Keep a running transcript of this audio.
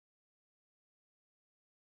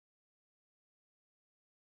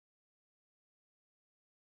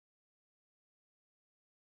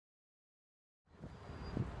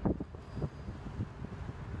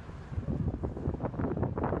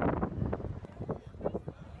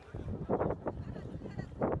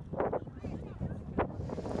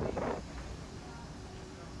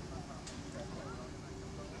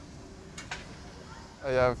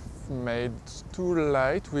I have made two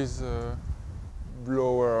lights with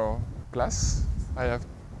blower glass. I have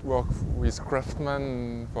worked with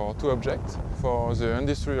craftsmen for two objects. For the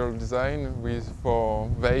industrial design for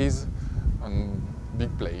vase and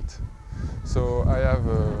big plate. So I have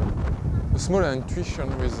a small intuition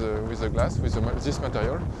with the glass, with this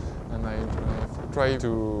material, and I try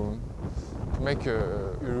to make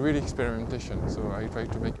a real experimentation. So I try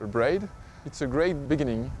to make a braid. It's a great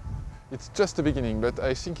beginning. It's just a beginning, but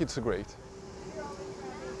I think it's great.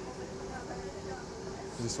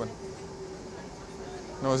 This one.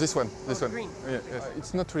 No, this one. This one. Green. Yeah, yes.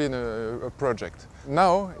 It's not really a project.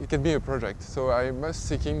 Now it can be a project. So I must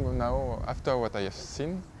thinking now, after what I have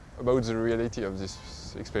seen, about the reality of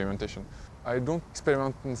this experimentation. I don't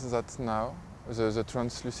experiment that now, the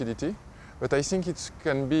translucidity, but I think it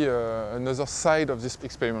can be another side of this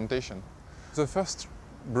experimentation. The first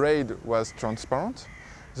braid was transparent.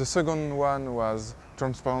 The second one was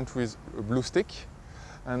transparent with a blue stick.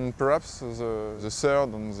 And perhaps the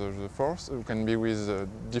third and the fourth can be with a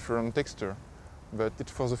different texture, but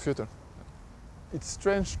it's for the future. It's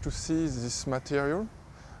strange to see this material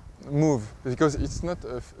move, because it's not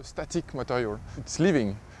a static material, it's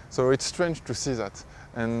living. So it's strange to see that.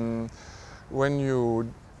 And when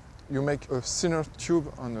you make a thinner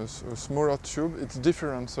tube and a smaller tube, it's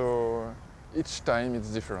different. So each time it's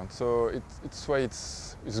different. So it's why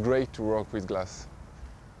it's great to work with glass.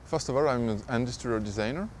 First of all, I'm an industrial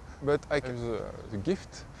designer, but I have the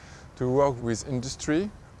gift to work with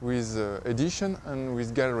industry, with edition and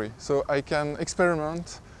with gallery. So I can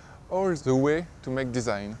experiment all the way to make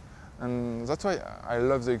design. And that's why I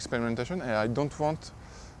love the experimentation, and I don't want to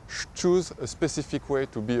choose a specific way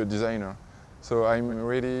to be a designer. So I'm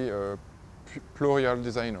really a plural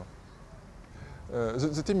designer.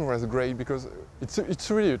 The team was great because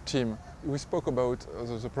it's really a team. We spoke about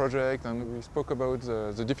the project and we spoke about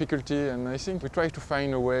the difficulty, and I think we tried to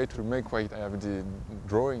find a way to make what I have the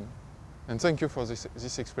drawing. And thank you for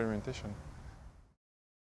this experimentation.